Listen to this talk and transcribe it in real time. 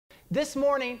This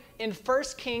morning in 1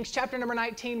 Kings chapter number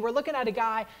 19, we're looking at a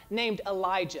guy named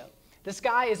Elijah. This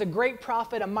guy is a great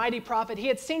prophet, a mighty prophet. He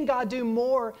had seen God do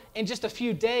more in just a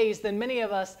few days than many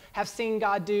of us have seen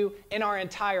God do in our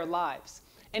entire lives.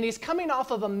 And he's coming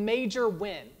off of a major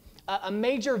win, a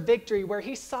major victory where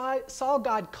he saw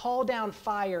God call down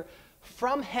fire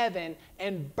from heaven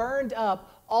and burned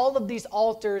up all of these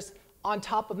altars on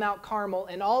top of Mount Carmel,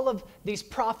 and all of these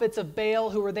prophets of Baal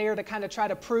who were there to kind of try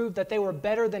to prove that they were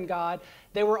better than God,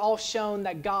 they were all shown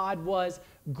that God was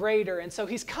greater. And so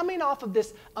he's coming off of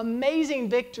this amazing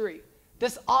victory,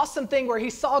 this awesome thing where he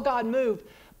saw God move.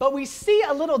 But we see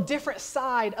a little different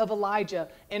side of Elijah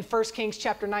in 1 Kings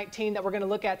chapter 19 that we're going to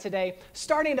look at today.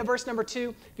 Starting at verse number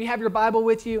 2, if you have your Bible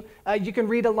with you, you can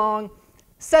read along. It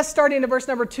says, starting at verse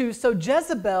number 2, so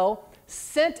Jezebel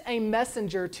sent a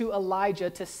messenger to Elijah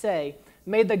to say,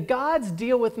 may the gods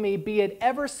deal with me, be it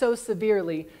ever so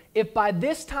severely, if by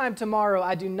this time tomorrow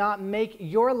I do not make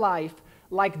your life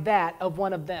like that of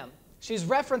one of them. She's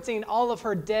referencing all of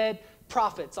her dead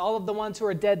prophets, all of the ones who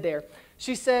are dead there.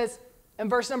 She says, in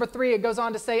verse number 3, it goes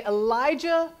on to say,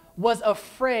 Elijah was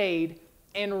afraid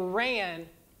and ran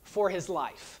for his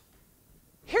life.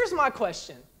 Here's my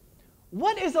question.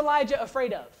 What is Elijah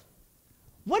afraid of?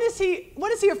 What is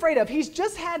he afraid of? He's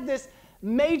just had this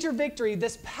major victory,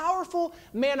 this powerful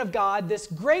man of God, this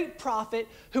great prophet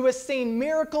who has seen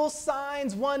miracles,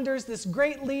 signs, wonders, this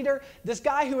great leader, this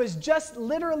guy who has just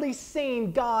literally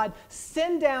seen God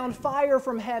send down fire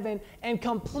from heaven and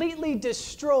completely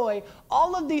destroy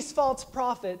all of these false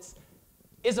prophets,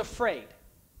 is afraid.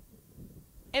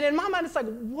 And in my mind, it's like,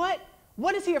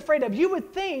 what is he afraid of? You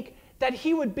would think that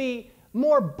he would be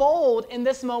more bold in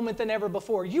this moment than ever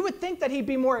before. You would think that he'd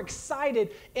be more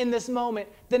excited in this moment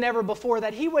than ever before,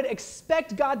 that he would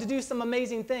expect God to do some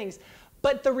amazing things.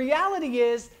 But the reality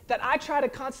is that I try to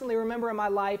constantly remember in my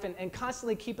life and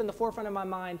constantly keep in the forefront of my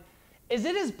mind is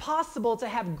it is possible to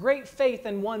have great faith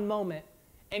in one moment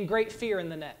and great fear in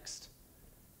the next.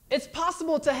 It's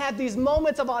possible to have these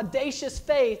moments of audacious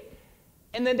faith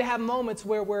and then to have moments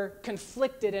where we're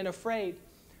conflicted and afraid.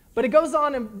 But it goes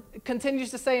on and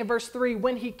continues to say in verse 3,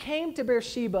 when he came to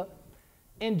Beersheba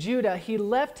in Judah, he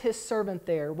left his servant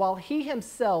there, while he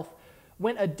himself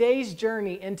went a day's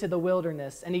journey into the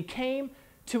wilderness. And he came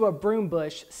to a broom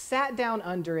bush, sat down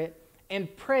under it,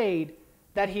 and prayed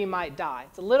that he might die.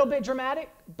 It's a little bit dramatic,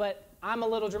 but I'm a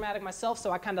little dramatic myself,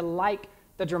 so I kind of like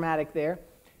the dramatic there.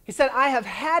 He said, I have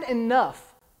had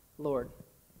enough, Lord.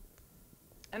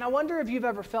 And I wonder if you've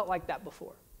ever felt like that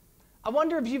before. I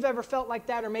wonder if you've ever felt like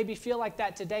that or maybe feel like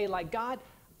that today, like, God,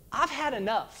 I've had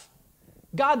enough.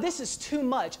 God, this is too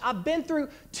much. I've been through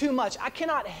too much. I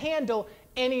cannot handle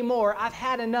anymore. I've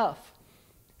had enough.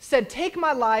 Said, take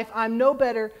my life. I'm no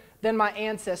better than my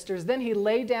ancestors. Then he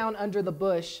lay down under the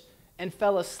bush and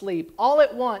fell asleep. All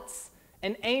at once,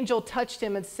 an angel touched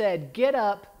him and said, get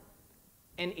up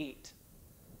and eat.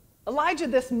 Elijah,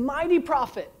 this mighty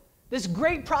prophet, this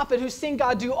great prophet who's seen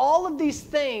God do all of these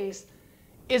things,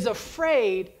 is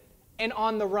afraid and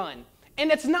on the run.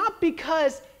 And it's not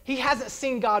because he hasn't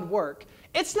seen God work.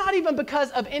 It's not even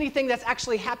because of anything that's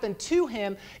actually happened to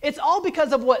him. It's all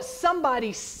because of what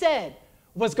somebody said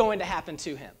was going to happen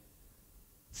to him.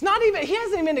 It's not even, he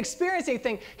hasn't even experienced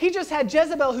anything. He just had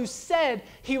Jezebel who said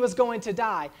he was going to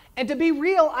die. And to be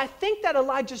real, I think that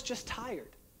Elijah's just tired.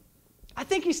 I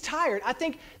think he's tired. I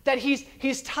think that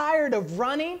he's tired of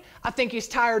running. I think he's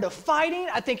tired of fighting.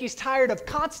 I think he's tired of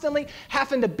constantly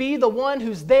having to be the one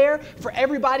who's there for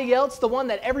everybody else, the one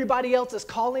that everybody else is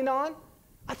calling on.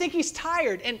 I think he's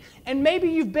tired. And maybe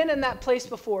you've been in that place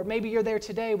before. Maybe you're there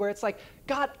today where it's like,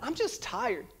 God, I'm just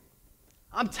tired.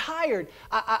 I'm tired.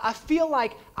 I feel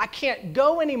like I can't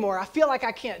go anymore. I feel like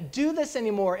I can't do this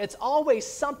anymore. It's always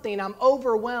something. I'm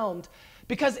overwhelmed.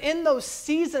 Because in those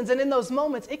seasons and in those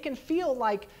moments, it can feel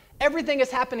like everything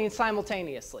is happening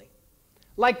simultaneously.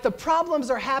 Like the problems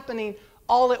are happening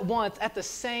all at once at the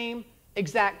same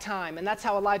exact time. And that's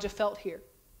how Elijah felt here.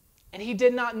 And he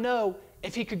did not know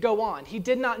if he could go on. He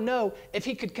did not know if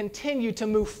he could continue to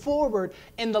move forward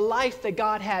in the life that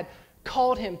God had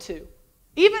called him to.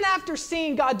 Even after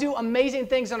seeing God do amazing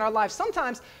things in our life,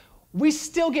 sometimes we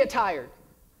still get tired.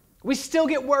 We still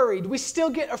get worried. We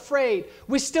still get afraid.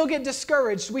 We still get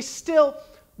discouraged. We still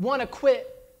want to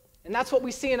quit. And that's what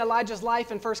we see in Elijah's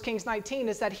life in 1 Kings 19,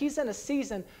 is that he's in a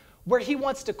season where he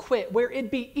wants to quit, where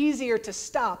it'd be easier to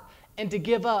stop and to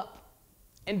give up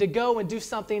and to go and do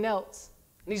something else.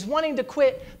 And he's wanting to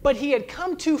quit, but he had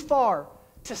come too far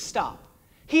to stop.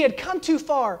 He had come too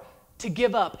far to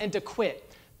give up and to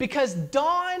quit because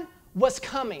dawn was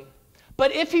coming.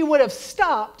 But if he would have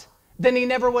stopped, then he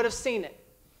never would have seen it.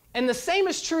 And the same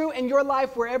is true in your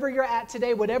life, wherever you're at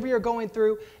today, whatever you're going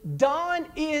through. Dawn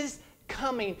is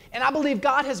coming. And I believe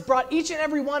God has brought each and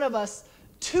every one of us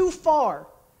too far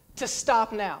to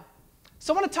stop now.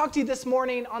 So I want to talk to you this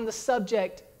morning on the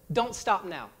subject, don't stop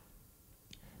now.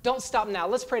 Don't stop now.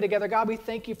 Let's pray together. God, we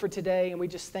thank you for today, and we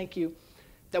just thank you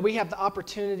that we have the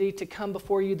opportunity to come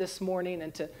before you this morning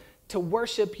and to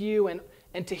worship you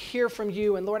and to hear from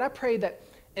you. And Lord, I pray that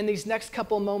in these next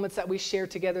couple of moments that we share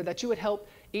together, that you would help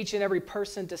each and every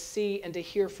person to see and to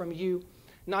hear from you,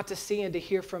 not to see and to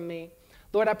hear from me.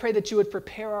 Lord, I pray that you would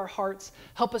prepare our hearts,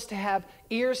 help us to have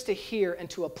ears to hear and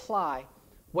to apply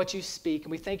what you speak.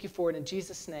 And we thank you for it in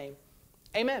Jesus' name.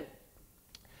 Amen.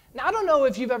 Now, I don't know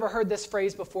if you've ever heard this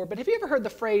phrase before, but have you ever heard the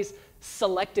phrase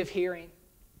selective hearing?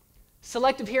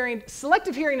 Selective hearing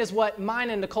is what mine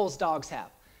and Nicole's dogs have.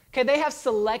 Okay, they have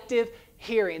selective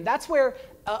hearing. That's where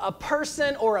a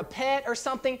person or a pet or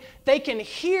something, they can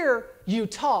hear you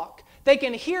talk. They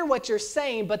can hear what you're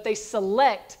saying, but they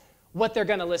select what they're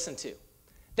going to listen to.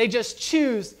 They just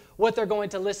choose what they're going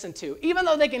to listen to, even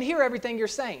though they can hear everything you're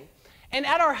saying. And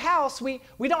at our house, we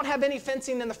don't have any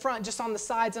fencing in the front, just on the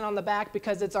sides and on the back,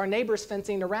 because it's our neighbor's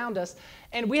fencing around us.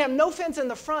 And we have no fence in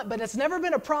the front, but it's never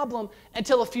been a problem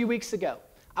until a few weeks ago.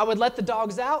 I would let the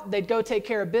dogs out, they'd go take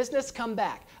care of business, come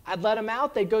back. I'd let them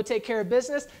out, they'd go take care of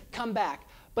business, come back.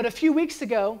 But a few weeks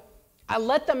ago, I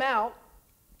let them out,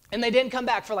 and they didn't come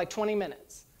back for like 20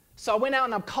 minutes. So I went out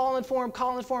and I'm calling for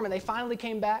them, and they finally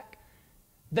came back.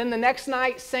 Then the next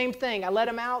night, same thing. I let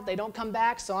them out. They don't come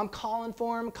back, so I'm calling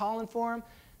for them.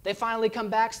 They finally come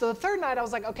back. So the third night, I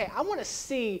was like, okay, I want to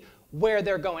see where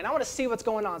they're going. I want to see what's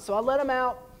going on. So I let them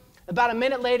out. About a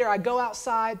minute later, I go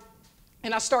outside,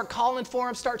 and I start calling for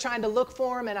them, start trying to look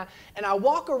for them, and I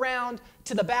walk around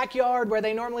to the backyard where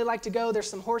they normally like to go. There's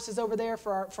some horses over there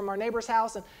from our neighbor's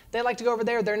house, and they like to go over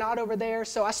there. They're not over there.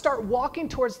 So I start walking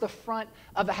towards the front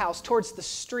of the house, towards the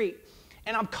street.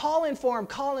 And I'm calling for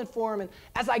him. And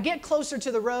as I get closer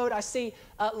to the road, I see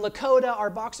Lakota,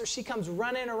 our boxer. She comes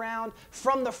running around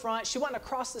from the front. She wasn't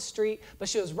across the street, but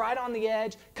she was right on the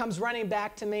edge, comes running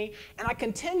back to me. And I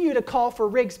continue to call for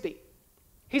Rigsby.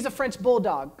 He's a French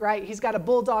bulldog, right? He's got a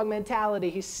bulldog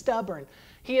mentality. He's stubborn.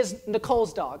 He is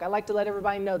Nicole's dog. I like to let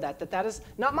everybody know that is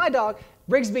not my dog.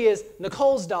 Rigsby is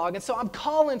Nicole's dog. And so I'm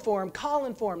calling for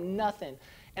him, nothing.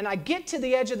 And I get to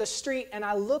the edge of the street, and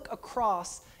I look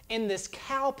across in this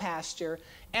cow pasture,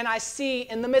 and I see,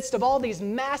 in the midst of all these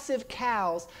massive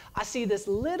cows, I see this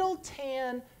little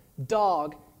tan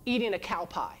dog eating a cow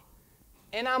pie.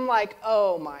 And I'm like,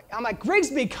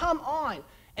 Rigsby, come on.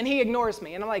 And he ignores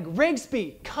me. And I'm like,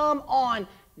 Rigsby, come on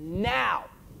now.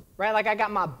 Right? Like I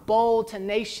got my bold,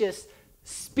 tenacious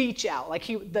speech out. Like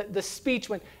the speech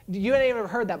when, you ain't even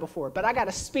heard that before, but I got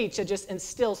a speech that just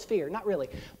instills fear. Not really.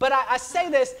 But I say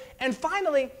this, and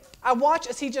finally, I watch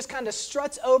as he just kind of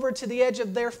struts over to the edge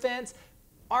of their fence,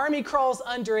 army crawls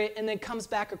under it, and then comes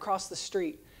back across the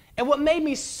street. And what made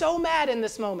me so mad in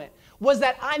this moment was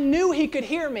that I knew he could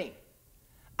hear me.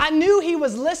 I knew he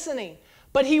was listening,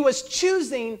 but he was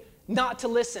choosing not to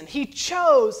listen. He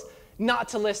chose not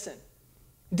to listen.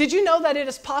 Did you know that it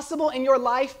is possible in your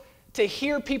life to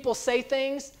hear people say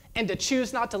things and to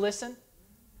choose not to listen?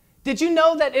 Did you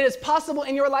know that it is possible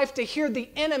in your life to hear the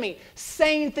enemy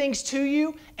saying things to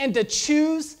you and to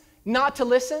choose not to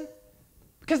listen?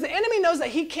 Because the enemy knows that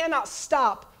he cannot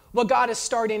stop what God is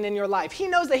starting in your life. He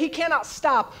knows that he cannot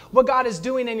stop what God is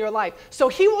doing in your life. So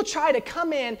he will try to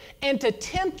come in and to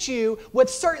tempt you with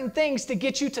certain things to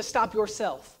get you to stop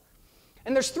yourself.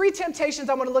 And there's 3 temptations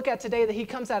I want to look at today that he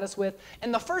comes at us with.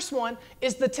 And the first one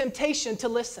is the temptation to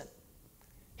listen.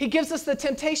 He gives us the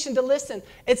temptation to listen.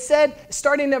 It said,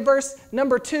 starting at verse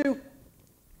number 2,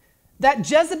 that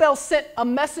Jezebel sent a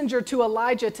messenger to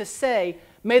Elijah to say,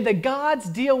 may the gods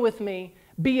deal with me,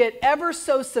 be it ever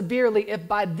so severely, if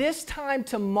by this time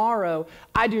tomorrow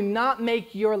I do not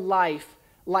make your life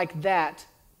like that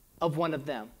of one of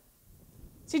them.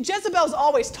 See, Jezebel's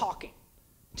always talking.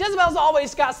 Jezebel's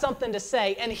always got something to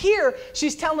say. And here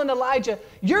she's telling Elijah,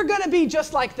 you're going to be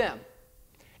just like them.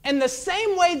 And the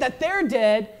same way that they're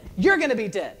dead, you're going to be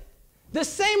dead. The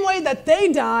same way that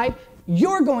they died,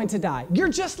 you're going to die. You're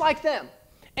just like them.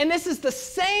 And this is the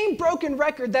same broken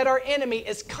record that our enemy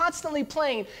is constantly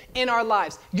playing in our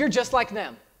lives. You're just like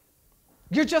them.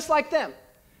 You're just like them.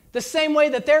 The same way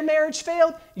that their marriage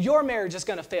failed, your marriage is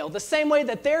going to fail. The same way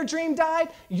that their dream died,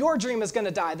 your dream is going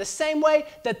to die. The same way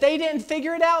that they didn't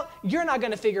figure it out, you're not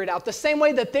going to figure it out. The same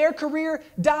way that their career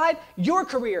died, your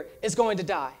career is going to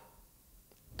die.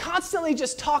 Constantly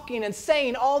just talking and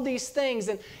saying all these things.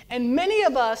 And many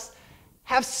of us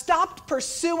have stopped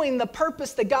pursuing the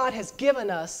purpose that God has given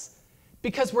us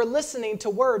because we're listening to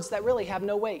words that really have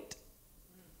no weight.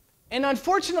 And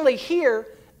unfortunately here,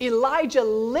 Elijah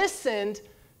listened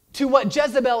to what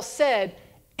Jezebel said,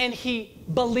 and he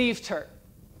believed her.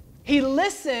 He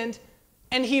listened,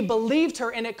 and he believed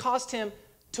her, and it caused him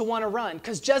to want to run.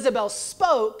 Because Jezebel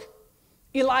spoke,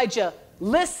 Elijah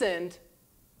listened,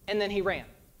 and then he ran.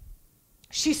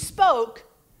 She spoke,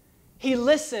 he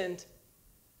listened,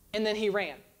 and then he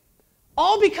ran.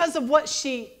 All because of what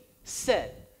she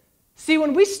said. See,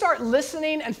 when we start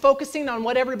listening and focusing on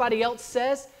what everybody else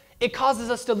says, it causes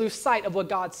us to lose sight of what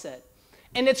God said.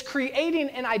 And it's creating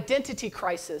an identity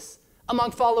crisis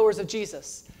among followers of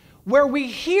Jesus, where we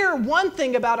hear one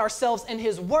thing about ourselves in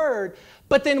his word,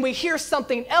 but then we hear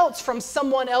something else from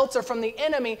someone else or from the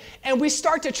enemy, and we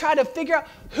start to try to figure out,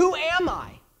 who am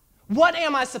I? What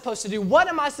am I supposed to do? What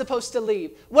am I supposed to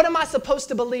leave? What am I supposed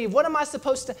to believe? What am I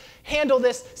supposed to handle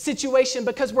this situation?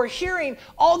 Because we're hearing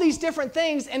all these different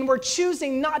things, and we're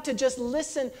choosing not to just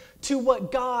listen to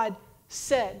what God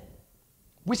said.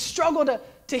 We struggle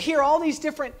to hear all these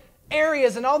different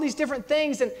areas and all these different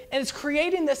things, and it's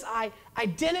creating this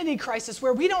identity crisis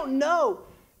where we don't know,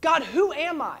 God, who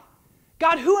am I?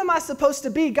 God, who am I supposed to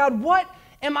be? God, what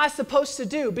am I supposed to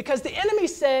do? Because the enemy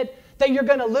said that you're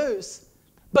going to lose,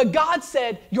 but God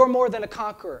said you're more than a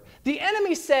conqueror. The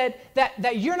enemy said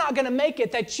that you're not going to make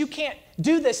it, that you can't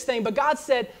do this thing, but God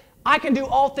said, I can do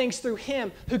all things through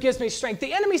him who gives me strength.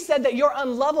 The enemy said that you're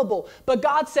unlovable, but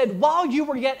God said, while you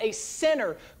were yet a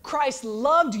sinner, Christ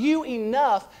loved you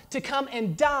enough to come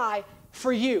and die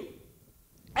for you.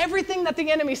 Everything that the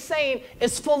enemy's saying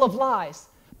is full of lies,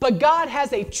 but God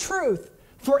has a truth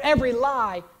for every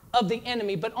lie of the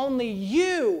enemy, but only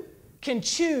you can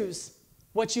choose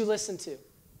what you listen to.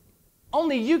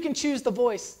 Only you can choose the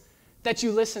voice that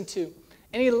you listen to.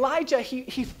 And Elijah,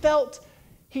 he felt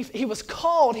he was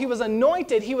called, he was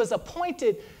anointed, he was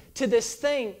appointed to this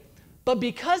thing. But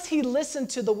because he listened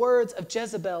to the words of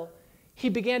Jezebel, he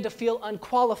began to feel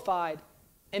unqualified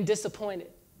and disappointed.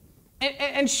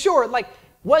 And sure, like,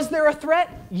 was there a threat?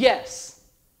 Yes.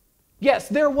 Yes,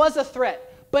 there was a threat.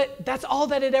 But that's all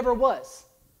that it ever was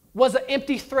an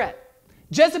empty threat.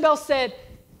 Jezebel said,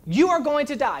 you are going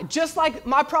to die. Just like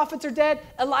my prophets are dead,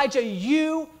 Elijah,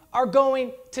 you are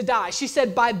going to die. She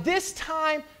said, by this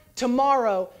time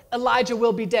tomorrow, Elijah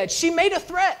will be dead. She made a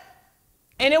threat,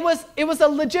 and it was a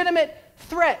legitimate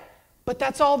threat, but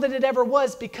that's all that it ever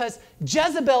was, because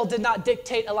Jezebel did not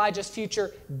dictate Elijah's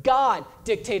future. God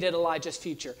dictated Elijah's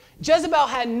future. Jezebel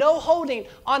had no holding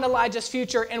on Elijah's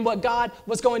future and what God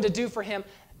was going to do for him.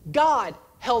 God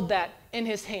held that in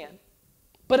his hand.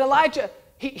 But Elijah,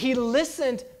 he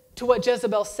listened to what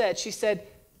Jezebel said. She said,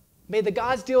 may the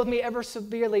gods deal with me ever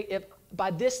severely if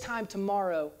by this time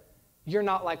tomorrow you're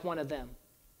not like one of them.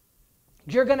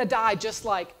 You're going to die just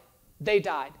like they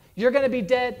died. You're going to be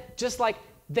dead just like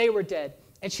they were dead.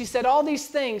 And she said all these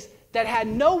things that had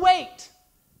no weight,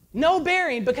 no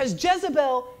bearing, because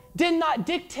Jezebel did not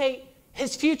dictate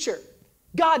his future.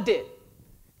 God did.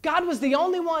 God was the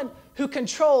only one who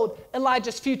controlled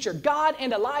Elijah's future, God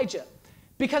and Elijah.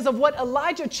 Because of what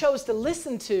Elijah chose to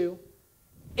listen to,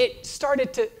 it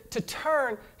started to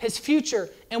turn his future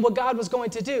and what God was going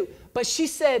to do. But she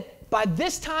said, by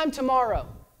this time tomorrow,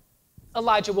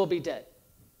 Elijah will be dead.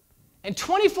 And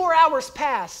 24 hours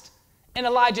passed, and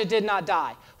Elijah did not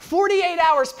die. 48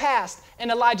 hours passed,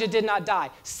 and Elijah did not die.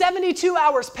 72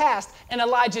 hours passed, and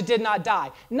Elijah did not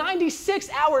die. 96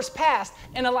 hours passed,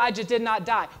 and Elijah did not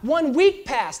die. 1 week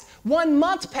passed, 1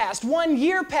 month passed, 1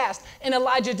 year passed, and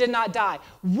Elijah did not die.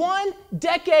 1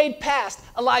 decade passed,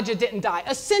 Elijah didn't die.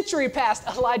 A century passed,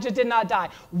 Elijah did not die.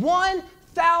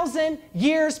 1,000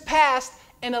 years passed,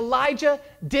 and Elijah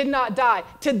did not die.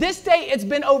 To this day, it's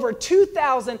been over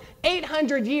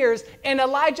 2,800 years, and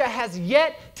Elijah has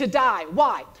yet to die.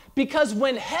 Why? Because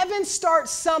when heaven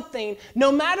starts something,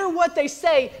 no matter what they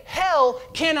say, hell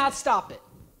cannot stop it.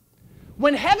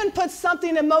 When heaven puts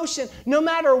something in motion, no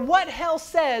matter what hell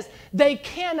says, they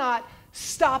cannot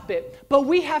stop it. But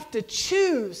we have to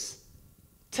choose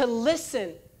to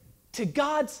listen to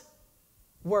God's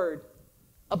word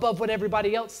above what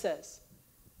everybody else says.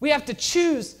 We have to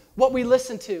choose what we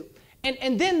listen to.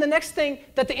 And then the next thing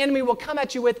that the enemy will come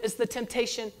at you with is the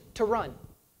temptation to run.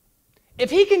 If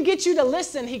he can get you to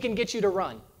listen, he can get you to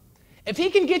run. If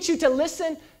he can get you to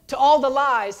listen to all the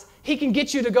lies, he can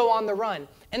get you to go on the run.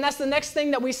 And that's the next thing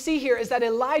that we see here is that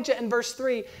Elijah in verse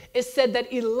 3, it said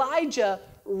that Elijah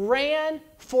ran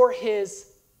for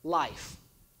his life.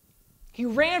 He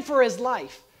ran for his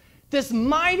life. This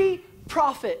mighty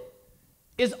prophet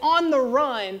is on the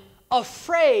run,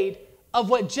 afraid of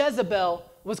what Jezebel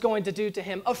was going to do to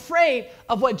him, afraid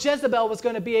of what Jezebel was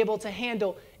going to be able to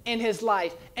handle in his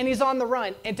life, and he's on the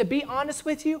run. And to be honest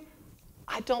with you,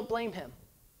 I don't blame him.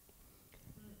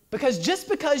 Because just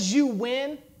because you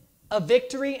win a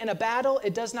victory in a battle,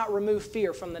 it does not remove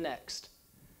fear from the next.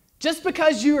 Just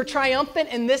because you are triumphant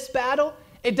in this battle,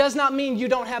 it does not mean you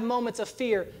don't have moments of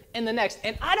fear in the next.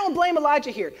 And I don't blame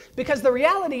Elijah here, because the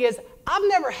reality is I've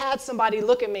never had somebody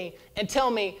look at me and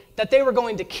tell me that they were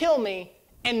going to kill me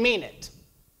and mean it.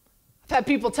 I've had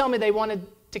people tell me they wanted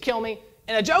to kill me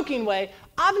in a joking way.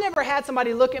 I've never had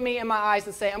somebody look at me in my eyes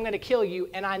and say, I'm going to kill you,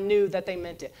 and I knew that they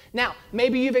meant it. Now,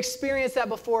 maybe you've experienced that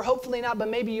before. Hopefully not, but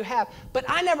maybe you have. But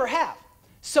I never have.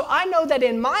 So I know that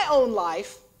in my own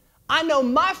life, I know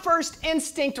my first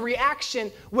instinct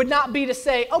reaction would not be to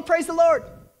say, oh, praise the Lord.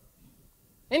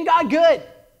 Isn't God good?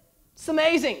 It's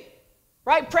amazing,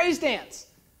 right? Praise dance.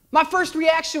 My first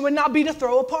reaction would not be to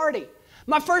throw a party.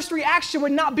 My first reaction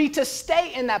would not be to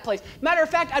stay in that place. Matter of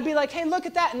fact, I'd be like, hey, look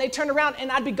at that. And they'd turn around and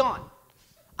I'd be gone.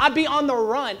 I'd be on the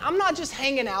run. I'm not just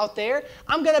hanging out there.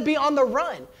 I'm going to be on the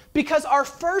run. Because our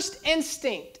first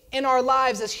instinct in our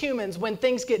lives as humans, when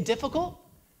things get difficult,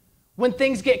 when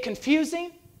things get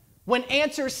confusing, when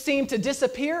answers seem to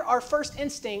disappear, our first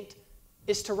instinct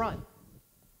is to run.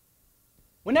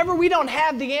 Whenever we don't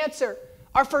have the answer,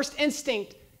 our first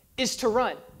instinct is to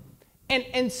run.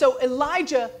 And so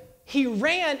Elijah, he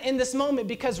ran in this moment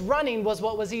because running was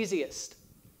what was easiest.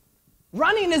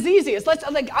 Running is easiest.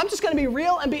 I'm just going to be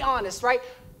real and be honest, right?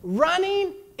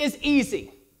 Running is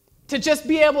easy. To just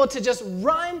be able to just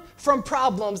run from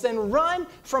problems and run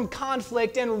from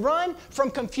conflict and run from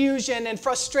confusion and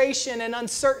frustration and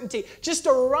uncertainty. Just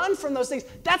to run from those things,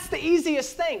 that's the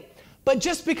easiest thing. But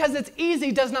just because it's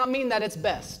easy does not mean that it's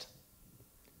best.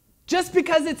 Just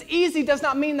because it's easy does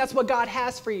not mean that's what God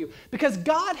has for you. Because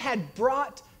God had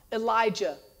brought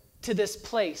Elijah to this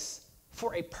place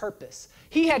for a purpose.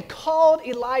 He had called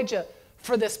Elijah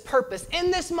for this purpose.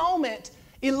 In this moment,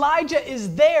 Elijah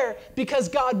is there because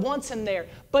God wants him there.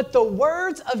 But the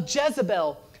words of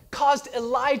Jezebel caused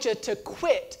Elijah to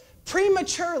quit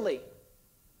prematurely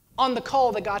on the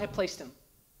call that God had placed him.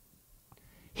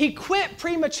 He quit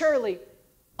prematurely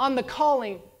on the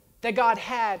calling that God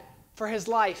had for his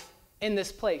life in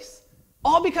this place.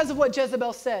 All because of what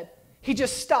Jezebel said. He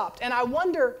just stopped. And I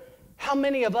wonder how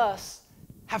many of us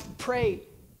have prayed,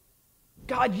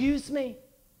 God, use me.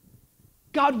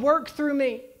 God, work through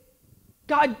me.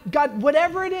 God,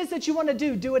 whatever it is that you want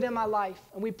to do it in my life.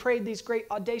 And we prayed these great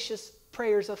audacious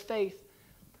prayers of faith.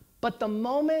 But the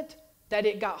moment that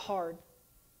it got hard,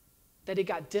 that it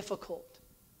got difficult,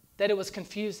 that it was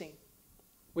confusing,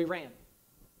 we ran.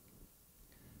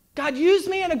 God, use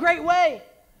me in a great way.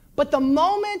 But the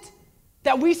moment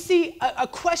that we see a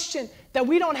question that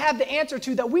we don't have the answer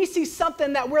to, that we see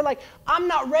something that we're like, I'm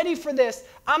not ready for this.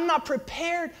 I'm not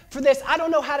prepared for this. I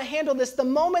don't know how to handle this. The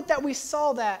moment that we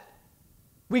saw that,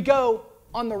 we go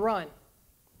on the run.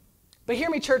 But hear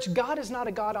me, church, God is not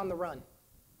a God on the run.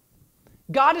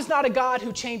 God is not a God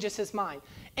who changes his mind.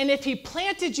 And if he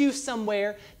planted you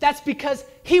somewhere, that's because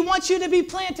he wants you to be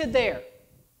planted there.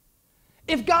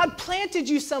 If God planted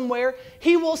you somewhere,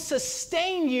 he will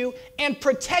sustain you and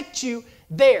protect you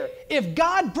there. If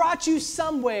God brought you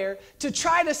somewhere to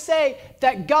try to say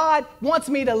that God wants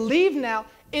me to leave now,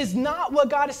 is not what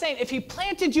God is saying. If he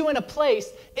planted you in a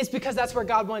place, it's because that's where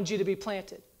God wanted you to be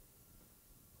planted.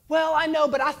 Well, I know,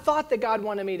 but I thought that God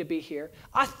wanted me to be here.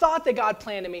 I thought that God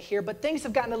planted me here, but things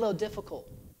have gotten a little difficult.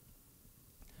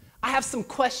 I have some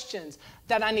questions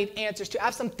that I need answers to. I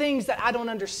have some things that I don't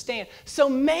understand. So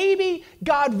maybe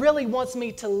God really wants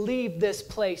me to leave this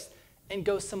place and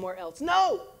go somewhere else.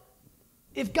 No.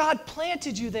 If God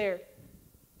planted you there,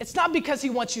 it's not because he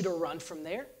wants you to run from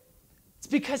there. It's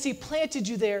because he planted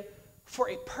you there for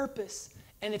a purpose.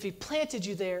 And if he planted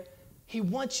you there, he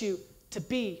wants you to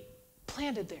be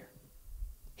planted there.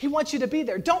 He wants you to be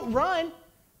there. Don't run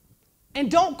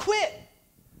and don't quit.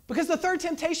 Because the third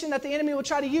temptation that the enemy will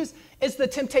try to use is the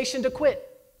temptation to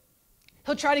quit.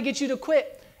 He'll try to get you to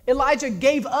quit. Elijah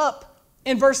gave up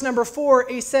in verse number 4.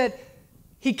 He said,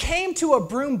 he came to a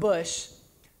broom bush,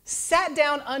 sat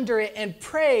down under it, and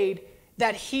prayed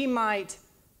that he might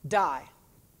die.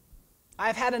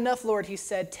 I've had enough, Lord, he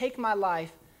said. Take my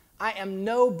life. I am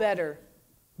no better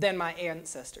than my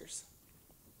ancestors.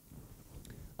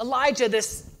 Elijah,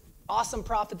 this awesome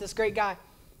prophet, this great guy,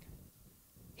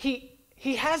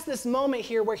 he has this moment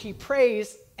here where he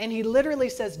prays and he literally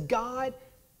says, God,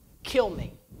 kill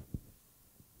me.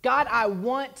 God, I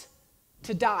want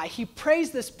to die. He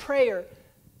prays this prayer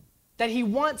that he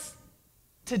wants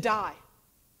to die.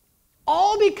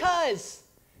 All because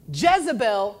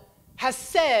Jezebel has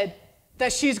said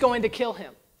that she's going to kill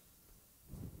him.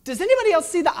 Does anybody else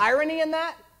see the irony in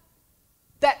that?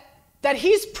 that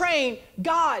he's praying,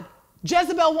 God,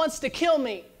 Jezebel wants to kill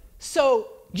me, so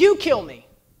you kill me.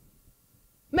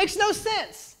 Makes no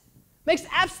sense. Makes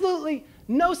absolutely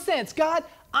no sense. God,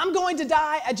 I'm going to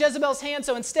die at Jezebel's hand,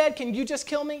 so instead, can you just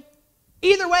kill me?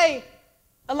 Either way,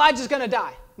 Elijah's going to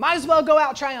die. Might as well go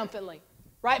out triumphantly,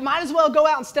 right? Might as well go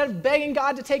out, instead of begging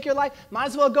God to take your life, might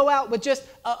as well go out with just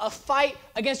a fight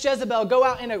against Jezebel, go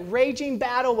out in a raging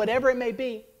battle, whatever it may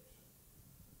be.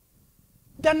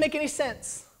 Doesn't make any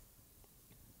sense.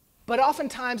 But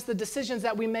oftentimes, the decisions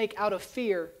that we make out of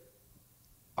fear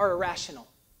are irrational.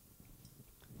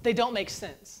 They don't make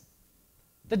sense.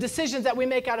 The decisions that we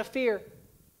make out of fear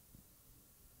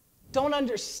don't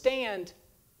understand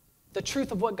the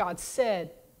truth of what God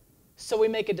said, so we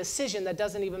make a decision that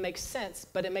doesn't even make sense,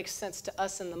 but it makes sense to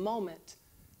us in the moment.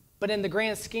 But in the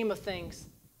grand scheme of things,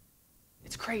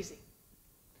 it's crazy.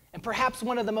 And perhaps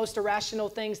one of the most irrational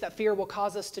things that fear will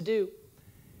cause us to do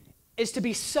is to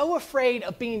be so afraid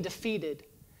of being defeated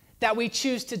that we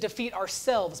choose to defeat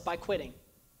ourselves by quitting.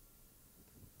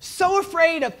 So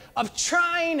afraid of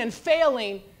trying and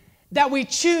failing that we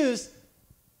choose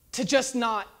to just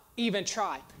not even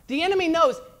try. The enemy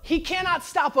knows he cannot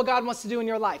stop what God wants to do in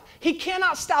your life. He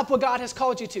cannot stop what God has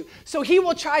called you to. So he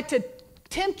will try to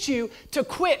tempt you to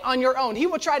quit on your own. He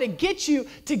will try to get you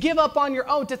to give up on your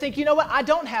own, to think, you know what, I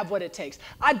don't have what it takes.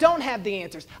 I don't have the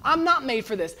answers. I'm not made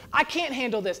for this. I can't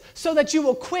handle this, so that you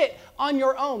will quit on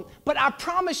your own. But I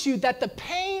promise you that the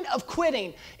pain of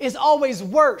quitting is always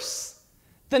worse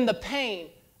than the pain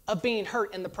of being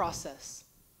hurt in the process.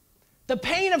 The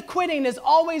pain of quitting is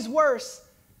always worse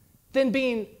than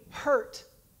being hurt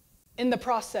in the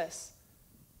process.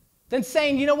 Than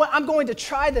saying, you know what, I'm going to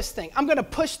try this thing. I'm going to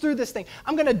push through this thing.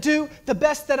 I'm going to do the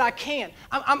best that I can.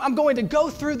 I'm going to go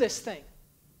through this thing.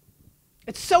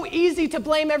 It's so easy to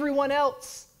blame everyone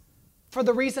else for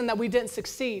the reason that we didn't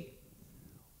succeed,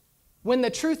 when the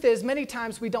truth is, many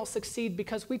times we don't succeed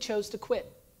because we chose to quit.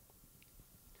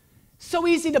 So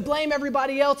easy to blame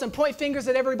everybody else and point fingers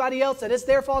at everybody else, that it's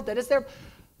their fault, that it's their...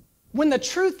 When the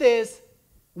truth is,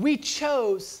 we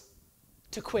chose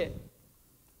to quit.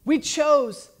 We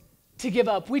chose to give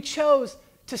up. We chose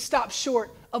to stop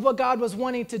short of what God was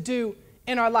wanting to do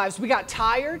in our lives. We got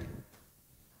tired.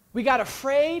 We got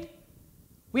afraid.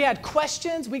 We had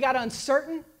questions. We got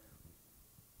uncertain.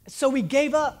 So we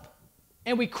gave up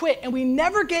and we quit. And we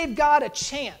never gave God a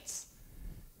chance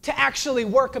to actually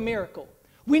work a miracle.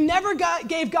 We never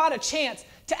gave God a chance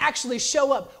to actually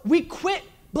show up. We quit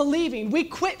believing. We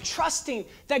quit trusting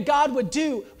that God would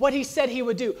do what he said he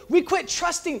would do. We quit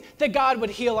trusting that God would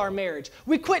heal our marriage.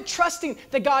 We quit trusting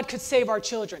that God could save our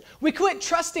children. We quit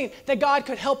trusting that God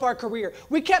could help our career.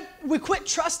 We quit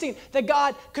trusting that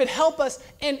God could help us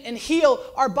and heal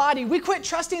our body. We quit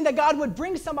trusting that God would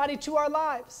bring somebody to our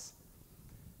lives.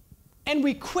 And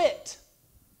we quit.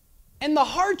 And the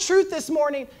hard truth this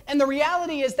morning, and the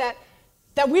reality is that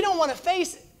we don't want to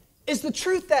face, is the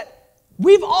truth that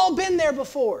we've all been there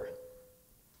before.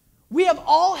 We have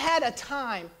all had a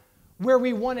time where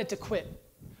we wanted to quit.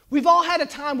 We've all had a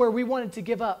time where we wanted to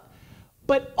give up.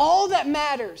 But all that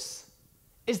matters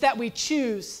is that we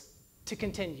choose to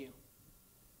continue.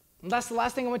 And that's the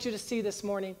last thing I want you to see this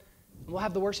morning. We'll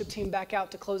have the worship team back out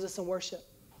to close us in worship.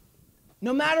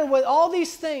 No matter what all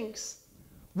these things,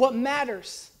 what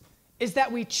matters is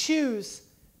that we choose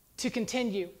to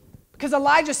continue. Because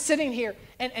Elijah's sitting here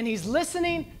and he's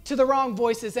listening to the wrong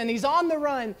voices and he's on the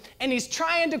run and he's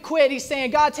trying to quit. He's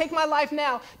saying, God, take my life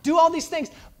now. Do all these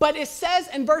things. But it says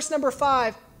in verse number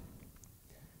 5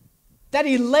 that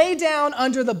he lay down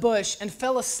under the bush and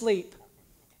fell asleep.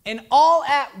 And all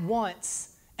at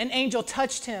once an angel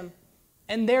touched him,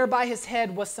 and there by his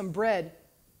head was some bread.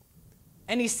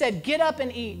 And he said, get up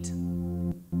and eat.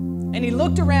 And he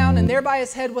looked around, and there by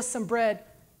his head was some bread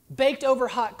baked over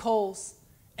hot coals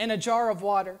and a jar of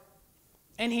water.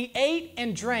 And he ate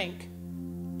and drank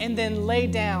and then lay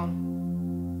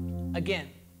down again.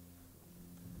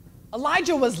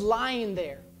 Elijah was lying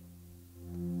there,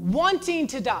 wanting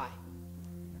to die.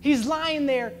 He's lying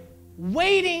there,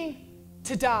 waiting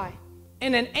to die.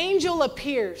 And an angel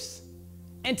appears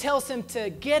and tells him to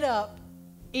get up,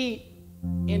 eat,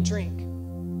 and drink.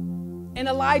 And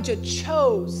Elijah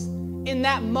chose in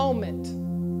that moment.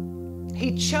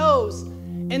 He chose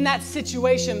in that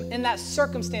situation, in that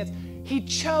circumstance, he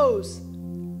chose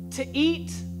to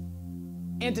eat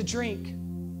and to drink.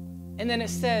 And then it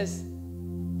says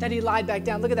that he lied back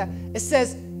down. Look at that. It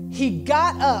says he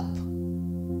got up,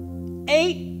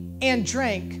 ate and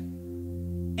drank,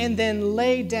 and then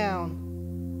lay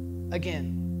down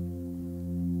again.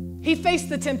 He faced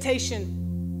the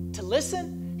temptation to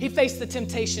listen. He faced the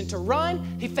temptation to run.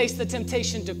 He faced the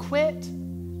temptation to quit.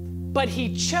 but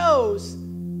he chose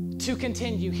to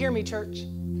continue. Hear me, church.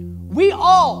 We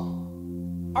all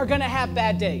are going to have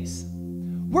bad days.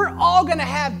 We're all going to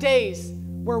have days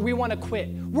where we want to quit.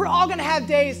 We're all going to have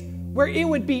days where it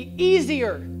would be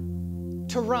easier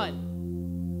to run.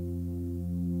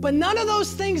 But none of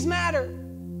those things matter.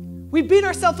 We beat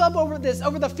ourselves up over this,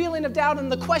 over the feeling of doubt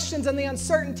and the questions and the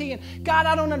uncertainty. And God,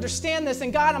 I don't understand this.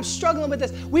 And God, I'm struggling with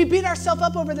this. We beat ourselves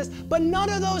up over this. But none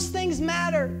of those things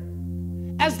matter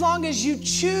as long as you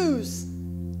choose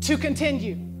to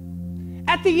continue.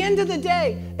 At the end of the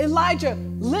day, Elijah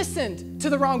listened to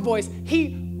the wrong voice.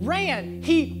 He ran.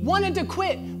 He wanted to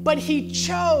quit, but he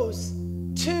chose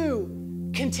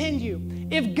to continue.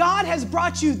 If God has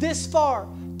brought you this far,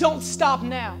 don't stop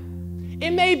now. It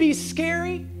may be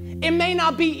scary. It may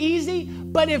not be easy,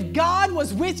 but if God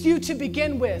was with you to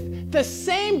begin with, the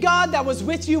same God that was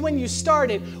with you when you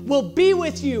started will be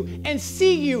with you and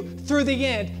see you through the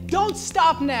end. Don't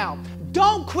stop now.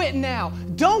 Don't quit now.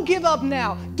 Don't give up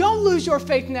now. Don't lose your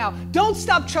faith now. Don't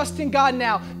stop trusting God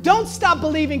now. Don't stop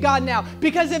believing God now,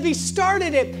 because if he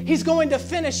started it, he's going to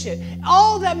finish it.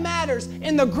 All that matters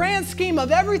in the grand scheme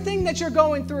of everything that you're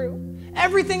going through,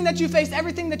 everything that you face,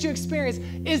 everything that you experience,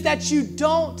 is that you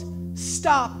don't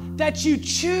stop, that you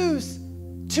choose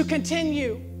to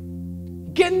continue.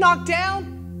 Get knocked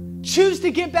down, choose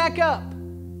to get back up.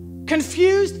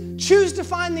 Confused, choose to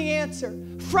find the answer.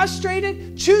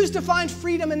 Frustrated, choose to find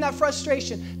freedom in that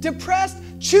frustration. Depressed,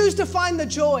 choose to find the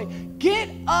joy. Get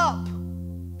up.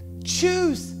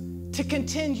 Choose to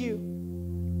continue.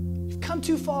 You've come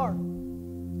too far.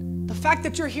 The fact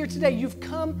that you're here today, you've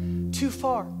come too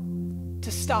far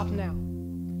to stop now.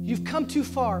 You've come too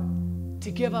far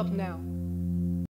to give up now.